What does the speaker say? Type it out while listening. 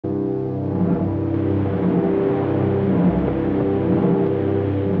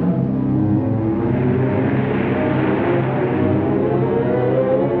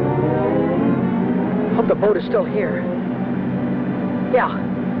is still here.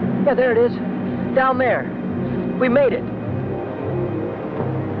 Yeah, there it is. Down there. We made it.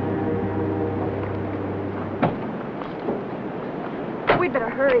 We'd better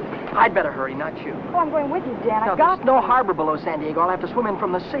hurry. I'd better hurry, not you. Oh, I'm going with you, Dan. No, there's no harbor below San Diego. I'll have to swim in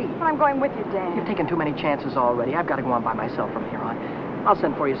from the sea. Well, I'm going with you, Dan. You've taken too many chances already. I've got to go on by myself from here on. I'll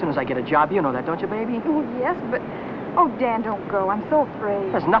send for you as soon as I get a job. You know that, don't you, baby? Oh, yes, but... Oh, Dan, don't go. I'm so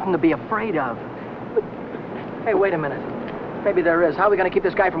afraid. There's nothing to be afraid of. Hey, wait a minute. Maybe there is. How are we going to keep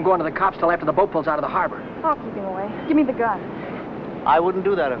this guy from going to the cops till after the boat pulls out of the harbor? I'll keep him away. Give me the gun. I wouldn't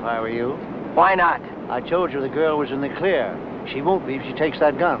do that if I were you. Why not? I told you the girl was in the clear. She won't be if she takes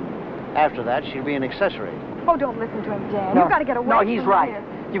that gun. After that, she'll be an accessory. Oh, don't listen to him, Dan. No. You've got to get away No, he's from right. here.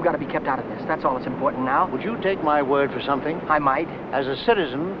 You've got to be kept out of this. That's all that's important now. Would you take my word for something? I might. As a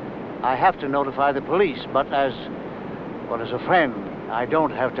citizen, I have to notify the police, but as a friend, I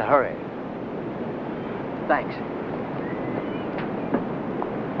don't have to hurry. Thanks.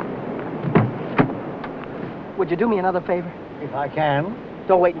 Would you do me another favor? If I can.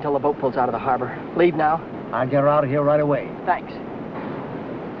 Don't wait until the boat pulls out of the harbor. Leave now. I'll get her out of here right away. Thanks.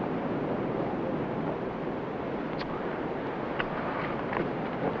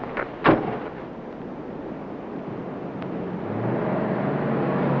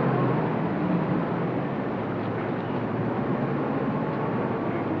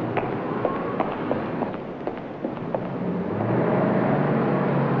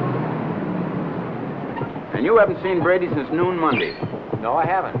 And you haven't seen Brady since noon Monday. No, I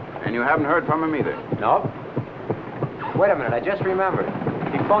haven't. And you haven't heard from him either. No. Wait a minute, I just remembered.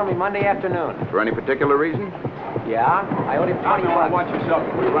 He phoned me Monday afternoon. For any particular reason? Yeah? I owed him 20 bucks. Watch yourself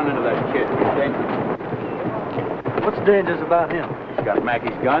before you run into that kid. He's dangerous. What's dangerous about him? He's got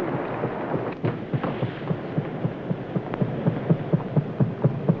Mackey's gun.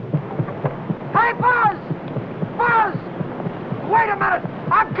 Hey, Buzz! Buzz! Wait a minute!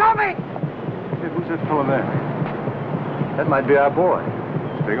 I'm coming! Hey, who's that fellow there? That might be our boy.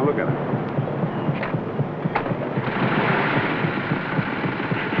 Let's take a look at him.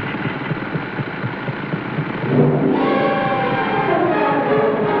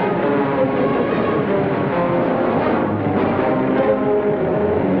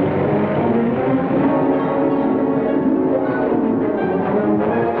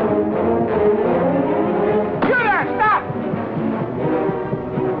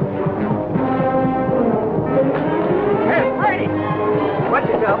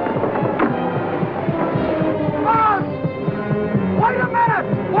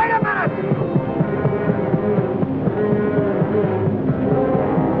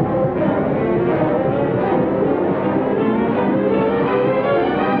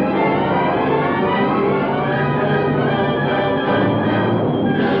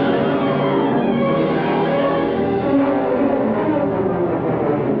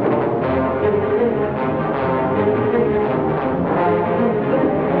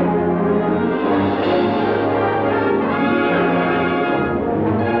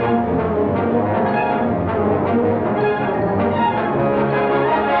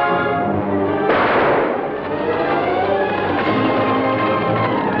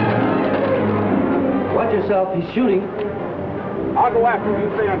 He's shooting. I'll go after him.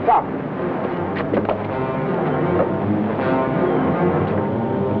 You stay on top.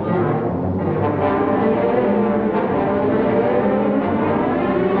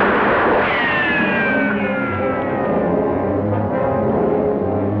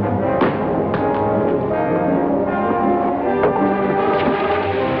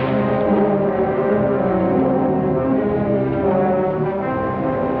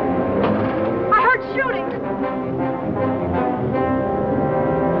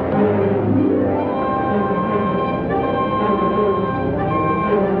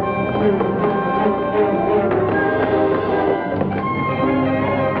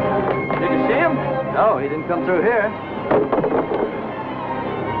 Come through here.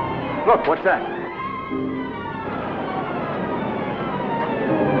 Look, what's that?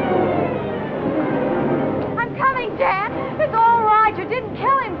 I'm coming, Dan. It's all right. You didn't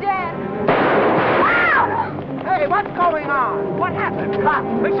kill him, Dan. Ow! Hey, what's going on? What happened?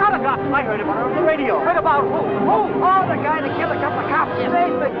 Cops. They shot a cop. I heard about it on the radio. Heard about who? Who? Oh, the guy that killed a couple of cops.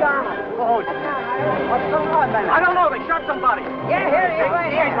 Save McDonald. Oh, what's going on, man? I don't know. They shot somebody. Yeah, here he is.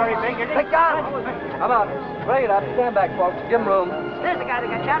 Right here. McDonald. Come on. Bring it up. Stand back, folks. Give him room. There's the guy that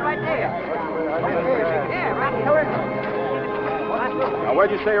got shot right there. Yeah, right here. Now, where'd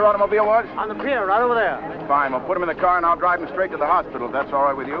you say your automobile was? On the pier, right over there. Fine. We'll put him in the car and I'll drive him straight to the hospital if that's all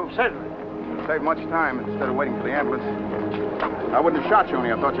right with you. Certainly. It'll save much time instead of waiting for the ambulance. I wouldn't have shot you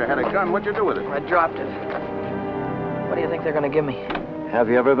only I thought you had a gun. What'd you do with it? I dropped it. What do you think they're going to give me? Have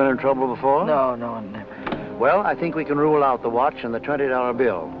you ever been in trouble before? No, never. Well, I think we can rule out the watch and the $20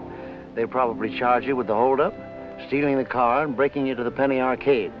 bill. They'll probably charge you with the holdup, stealing the car, and breaking you to the penny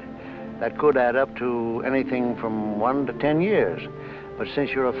arcade. That could add up to anything from 1 to 10 years. But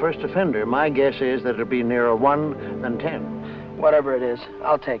since you're a first offender, my guess is that it'll be nearer 1 than 10. Whatever it is,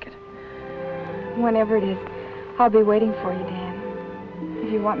 I'll take it. Whenever it is, I'll be waiting for you, Dan.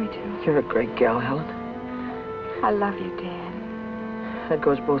 If you want me to. You're a great gal, Helen. I love you, Dan. That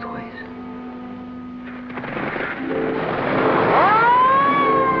goes both ways.